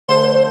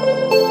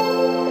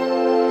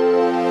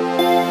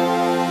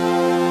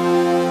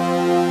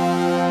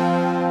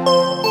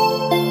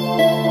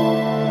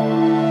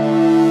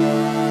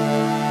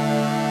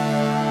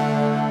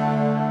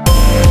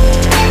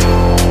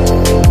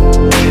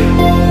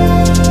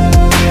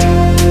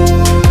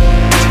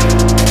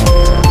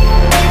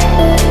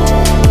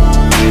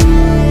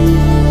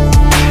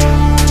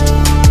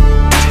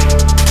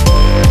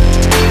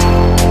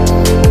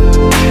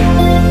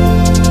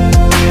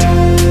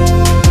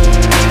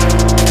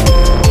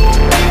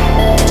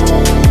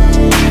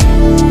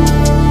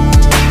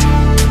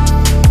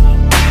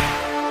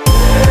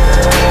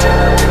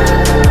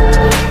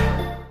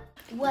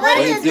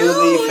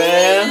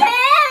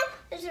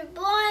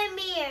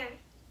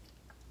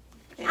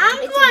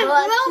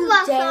my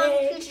Roblox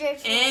today.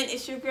 And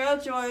it's your girl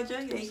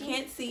Georgia. They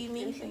can't see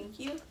me. Thank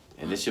you.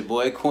 And it's your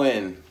boy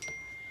Quinn.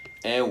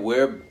 And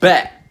we're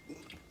back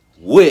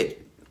with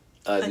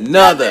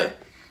another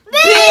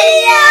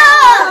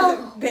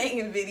video.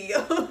 Banging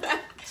video.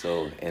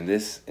 So in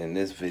this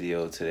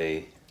video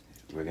today,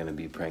 we're gonna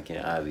be pranking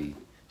Avi.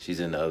 She's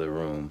in the other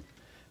room.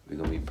 We're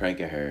gonna be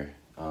pranking her.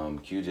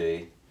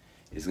 QJ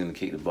is gonna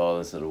kick the ball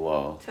into the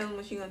wall. Tell them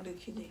what you're gonna do,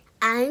 QJ.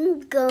 I'm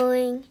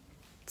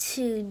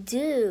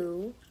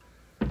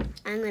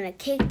gonna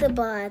kick the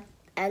ball.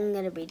 I'm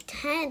gonna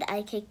pretend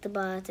I kicked the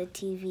ball at the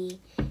TV.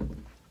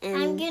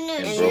 And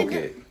broke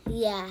it.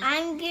 Yeah.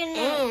 I'm going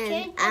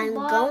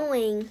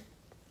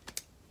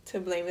to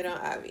blame it on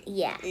Avi.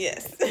 Yeah.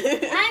 Yes. I'm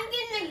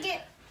gonna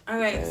get. All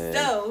right.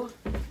 So,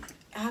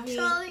 Avi,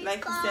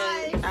 like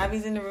I said,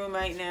 Avi's in the room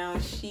right now.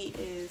 She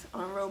is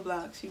on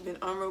Roblox. She's been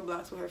on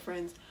Roblox with her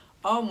friends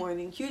all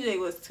morning. QJ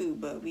was too,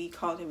 but we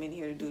called him in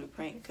here to do the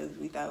prank because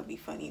we thought it would be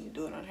funny to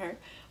do it on her.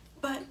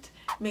 But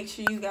make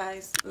sure you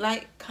guys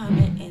like,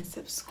 comment, and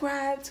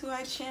subscribe to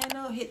our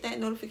channel. Hit that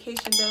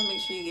notification bell.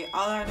 Make sure you get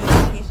all our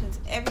notifications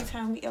every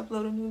time we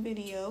upload a new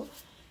video.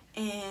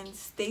 And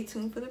stay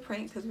tuned for the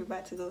prank because we're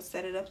about to go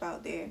set it up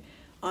out there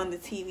on the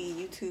TV.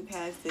 YouTube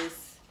has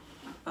this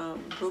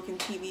broken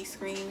TV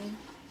screen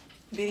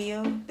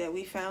video that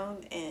we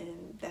found,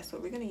 and that's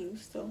what we're going to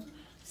use. So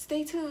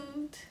stay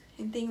tuned.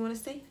 Anything you want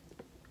to say?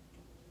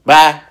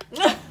 Bye.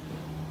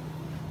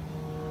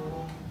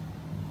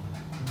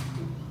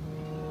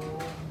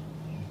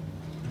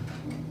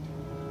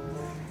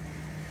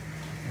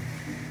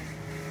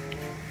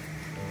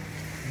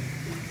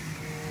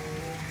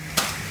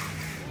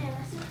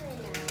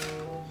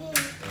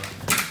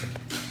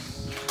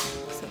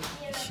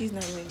 She's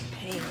not even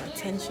paying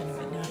attention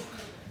right now,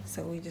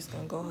 so we're just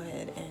gonna go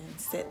ahead and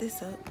set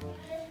this up,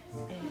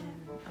 and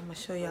I'm gonna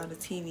show y'all the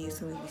TV as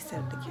soon as we set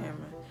up the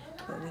camera.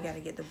 But we gotta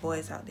get the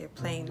boys out there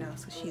playing now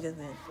so she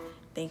doesn't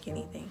think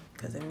anything,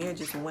 because Amir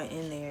just went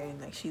in there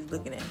and like she's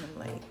looking at him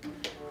like,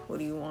 what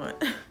do you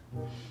want?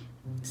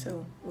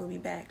 So we'll be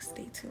back.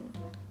 Stay tuned.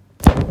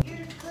 You're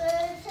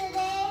good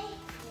today?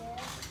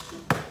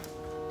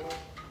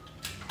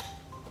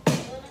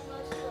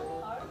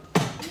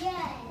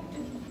 Yeah.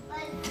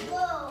 Let's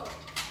go.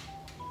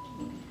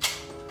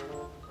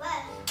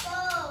 Let's go.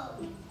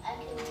 I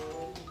can be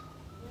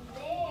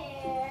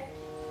there.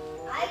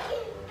 I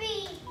can be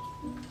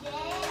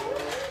there.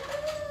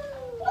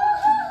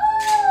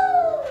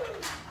 Woohoo!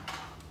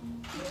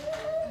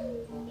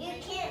 You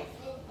can't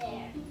sit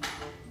there.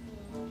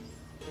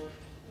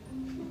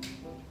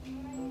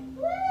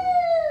 Woo!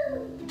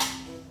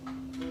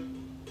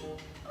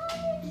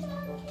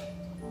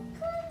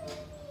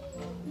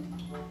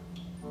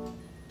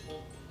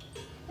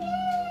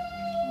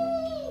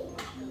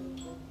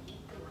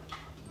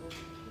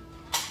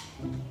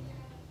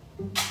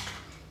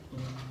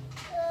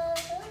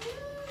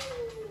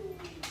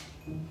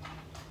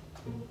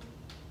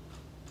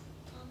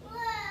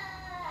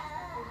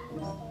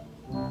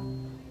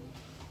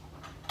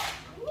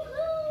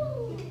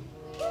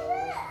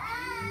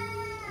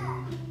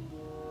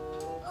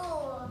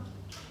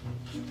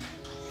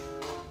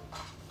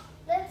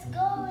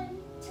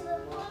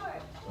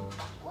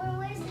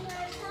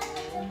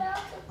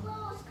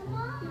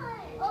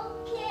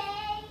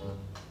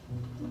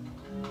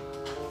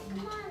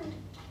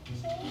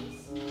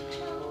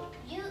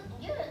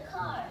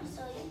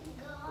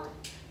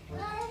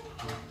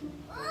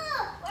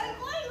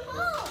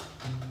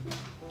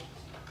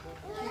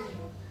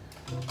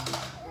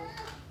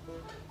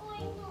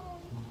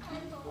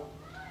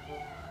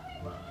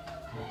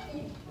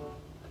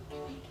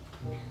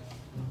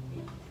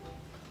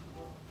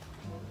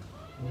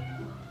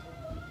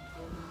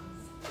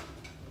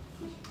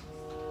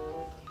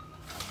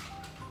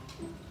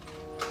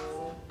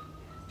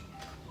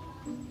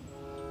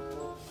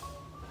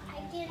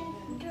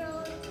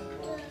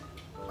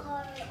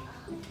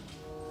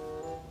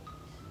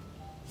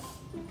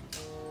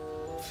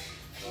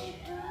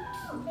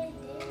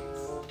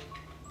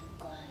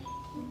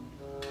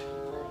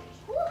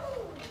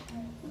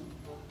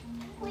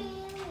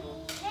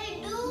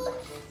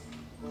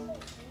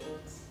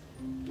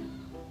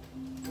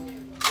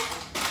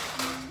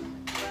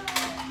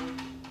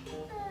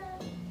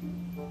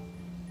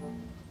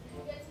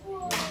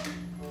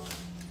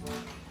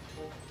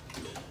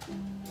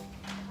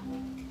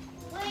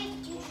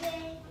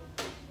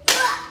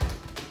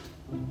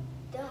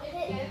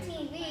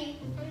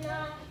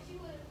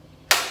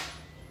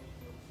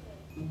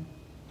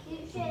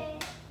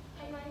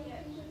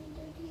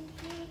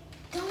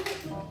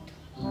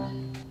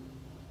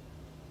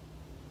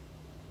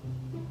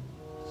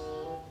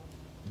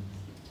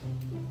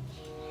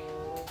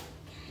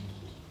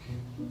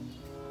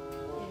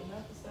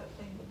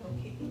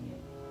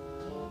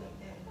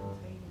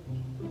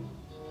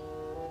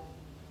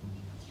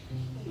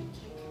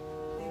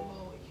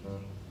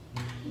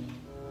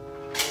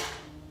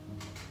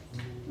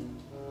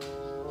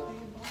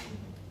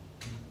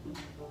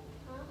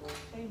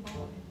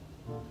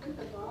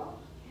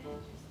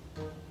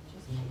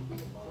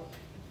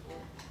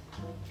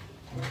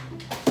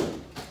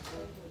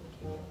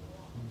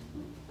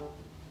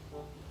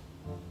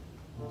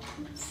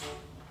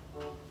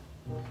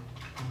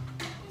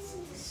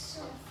 Isn't this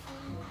so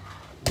fun?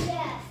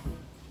 Yes,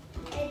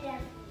 it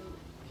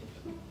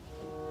definitely.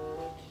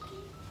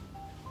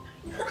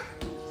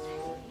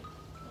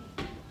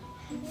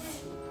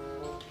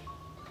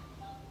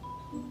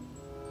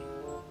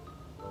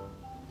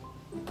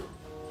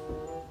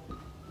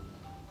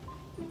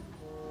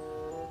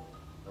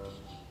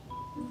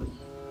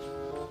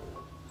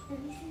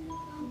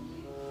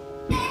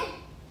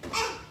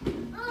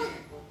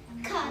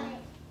 Cut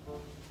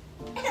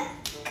it.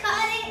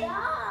 Cut it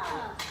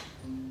off.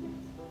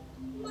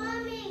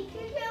 Mommy,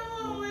 Peter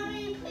won't let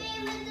me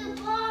play with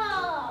the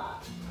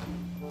ball.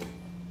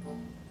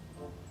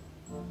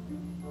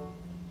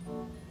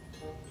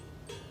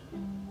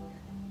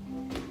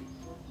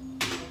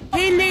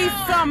 He needs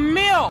some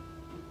milk.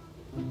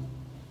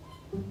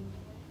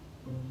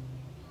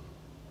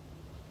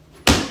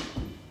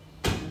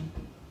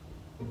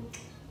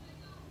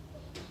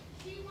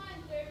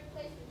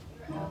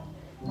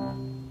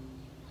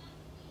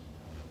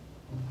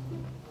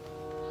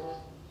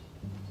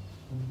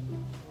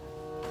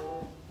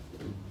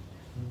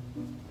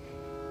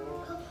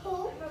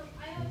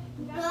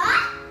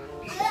 What?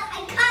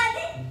 I cut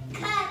it.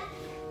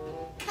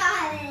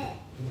 Cut it.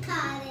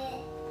 Cut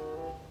it.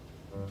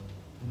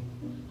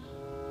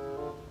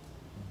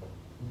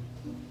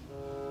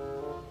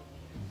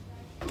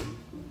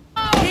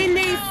 He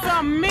needs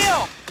some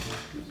milk.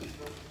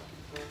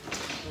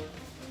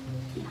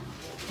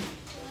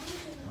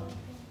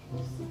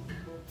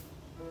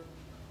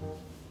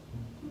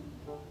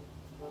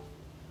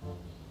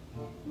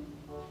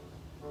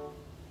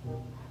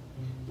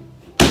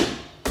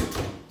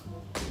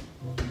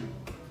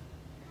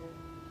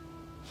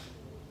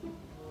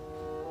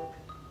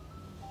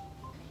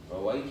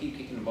 Bro, why you keep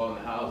kicking the ball in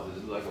the house?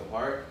 Is it like a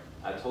park?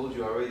 I told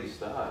you already,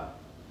 stop.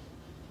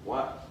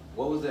 What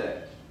was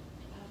that?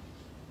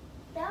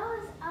 That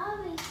was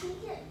Abby.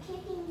 She kept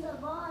kicking the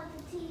ball at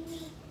the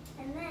TV,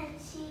 and then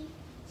she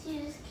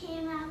just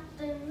came out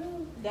the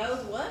room. That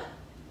was what?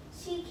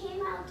 She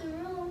came out the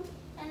room,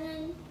 and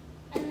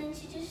then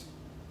she just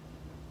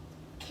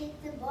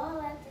kicked the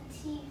ball at the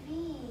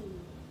TV.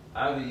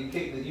 Ivy,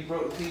 you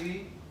broke the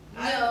TV?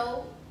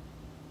 No.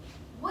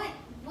 What?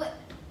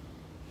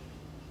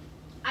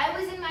 I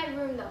was in my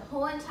room the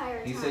whole entire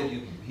time. He said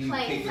you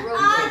Playing kicked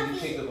Roblox. you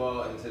kicked the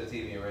ball into the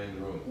TV and ran in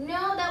the room.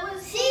 No, that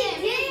was She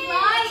him. did. He's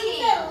lying.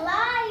 She's a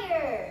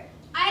liar.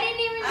 I didn't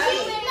even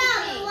She's do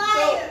not anything.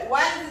 lying. So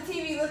why does the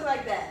TV look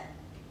like that?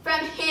 From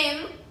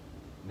him.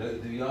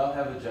 Do y'all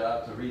have a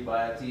job to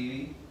rebuy a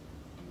TV?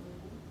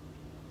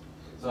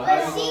 So But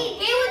how she you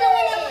He was the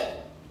one that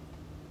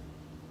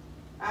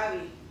was.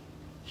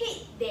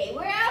 Ivy, They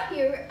were out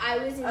here. I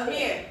was in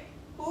there.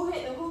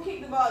 Amir, who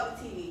kicked the ball at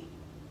the TV?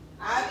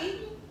 Ivy?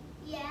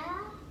 Yeah.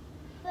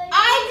 But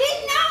I did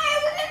not. I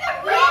was in the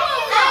room.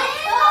 I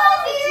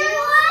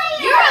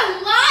You're a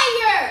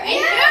liar. And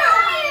You're a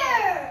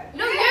liar.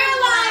 No, you're a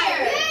liar.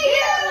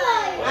 You're a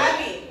liar.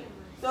 Ivy,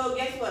 so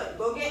guess what?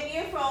 Go get me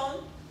your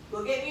phone.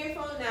 Go get me your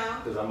phone now.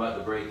 Because I'm about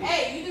to break it.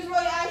 Hey, you just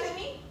roll your eyes at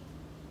me?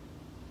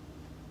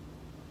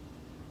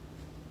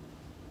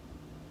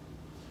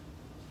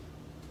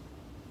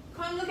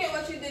 Come look at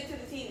what you did to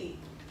the TV.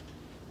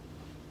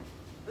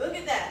 Look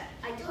at that.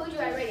 I told you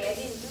already. I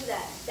didn't do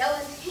that. That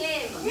was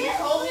him. You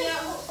told me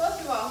that.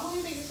 First of all, who do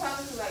you think is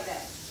talking to like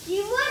that?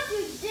 You what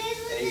you did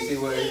with And you see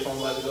where your phone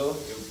about to go?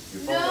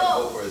 Your phone No. about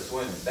to go for a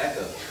swim. Back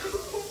up.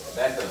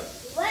 Back up.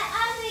 What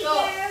other So,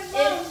 girl?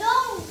 if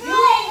Don't You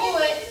didn't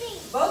do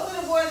it. Both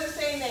of the boys are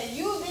saying that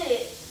you did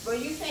it, but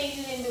you saying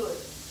you didn't do it.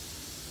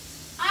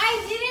 I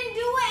didn't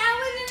do it. I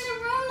was in the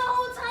room the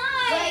whole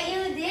time. But you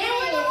They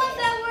were the ones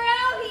that were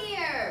out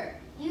here.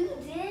 You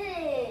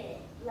did,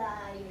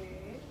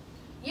 liar.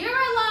 You're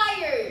a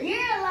liar. You're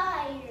a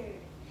liar.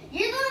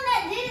 You're the one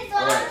that did it, so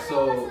Alright, I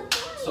don't know what's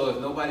the point. so if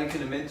nobody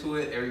can admit to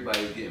it,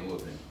 everybody's getting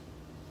whooping.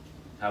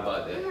 How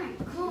about that?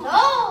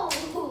 No!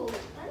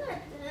 I'm not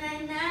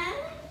doing that.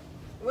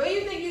 Where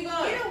you think you're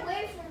going? Get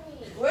away from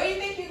me. Where you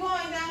think you're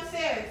going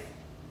downstairs?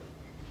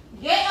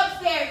 Get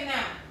upstairs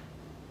now.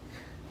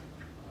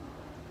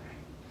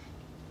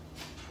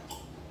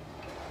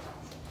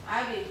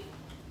 Ivy,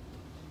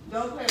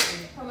 don't play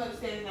with me. Come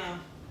upstairs now.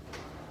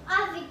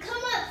 Ivy,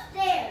 come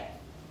upstairs.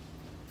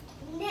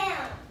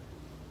 Now.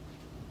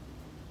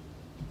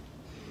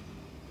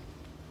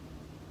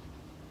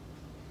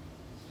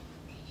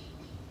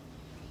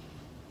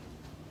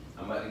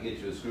 I'm about to get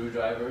you a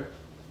screwdriver,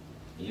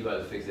 and you about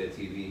to fix that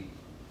TV.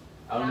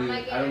 I How don't am I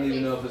even, gonna even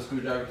fix know if a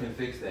screwdriver can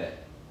fix that,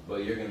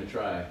 but you're gonna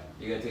try.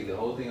 You're gonna take the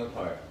whole thing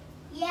apart.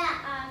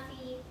 Yeah,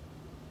 Ivy.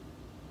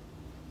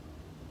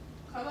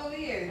 Come over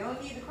here.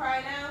 Don't need to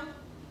cry now.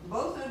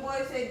 Both of the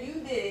boys said you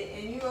did it,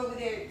 and you over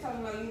there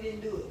talking about you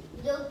didn't do it.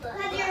 Because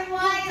you're a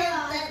liar.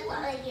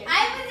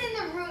 I was in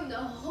the room the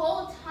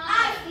whole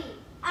time. Ivy.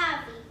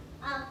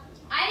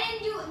 I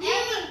didn't do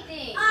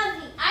anything.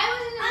 Ivy. I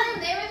was in the room.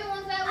 They were the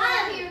ones that were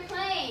out here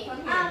playing.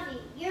 Come here. Ivy,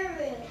 you're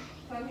rude.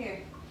 Come here.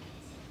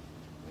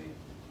 Wait.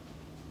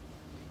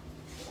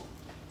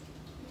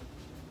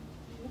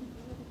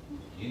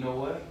 You know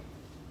what?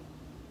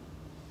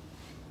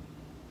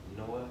 You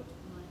know what?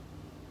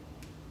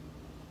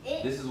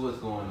 This is what's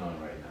going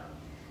on right now.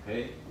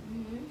 Okay?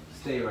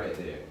 Stay right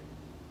there.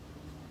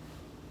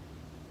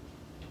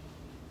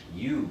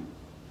 You.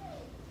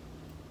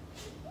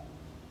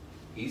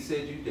 He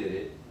said you did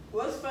it.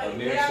 What's funny?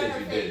 Amir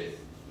said you did it.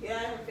 Get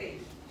out of her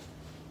face.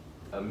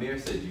 Amir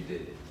said you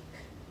did it.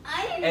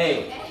 I didn't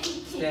Hey, do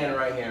anything. stand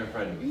right here in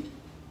front of me.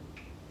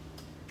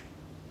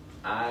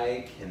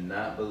 I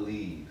cannot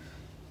believe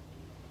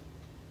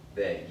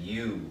that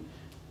you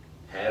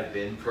have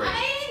been pranked.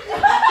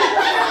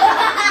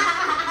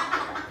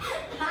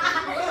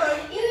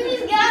 You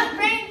just got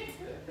pranked.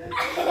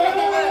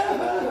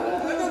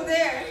 Look up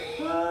there.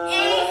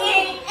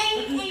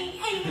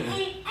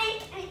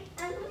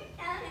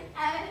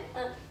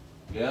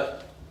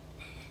 Yep.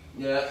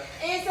 Yep.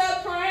 It's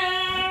a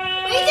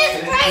prank. We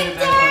just pranked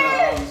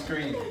Back her. on the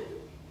screen.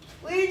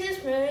 We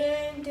just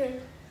pranked her.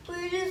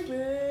 We just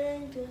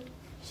pranked her.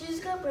 She's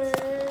got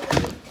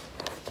pranked.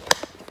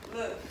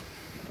 Look.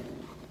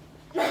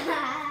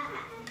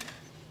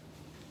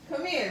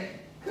 Come here.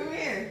 Come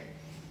here.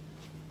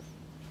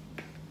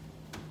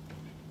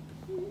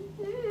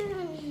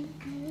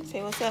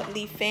 Say what's up,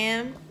 Lee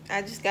fam.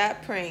 I just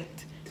got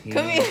pranked.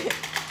 Come here.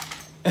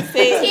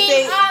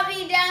 Team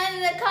Avi down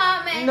in the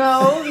comments.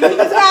 No, you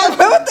just got,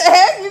 what the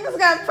heck? You just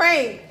got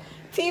pranked.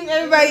 Team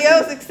everybody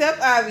else except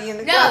Avi in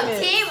the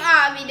comments. Team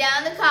Avi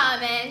down in the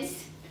comments.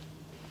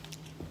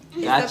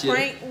 It's a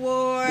prank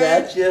war.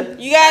 Gotcha.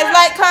 You guys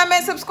like,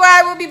 comment,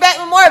 subscribe. We'll be back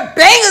with more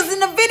bangers in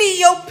the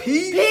video.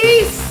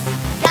 Peace.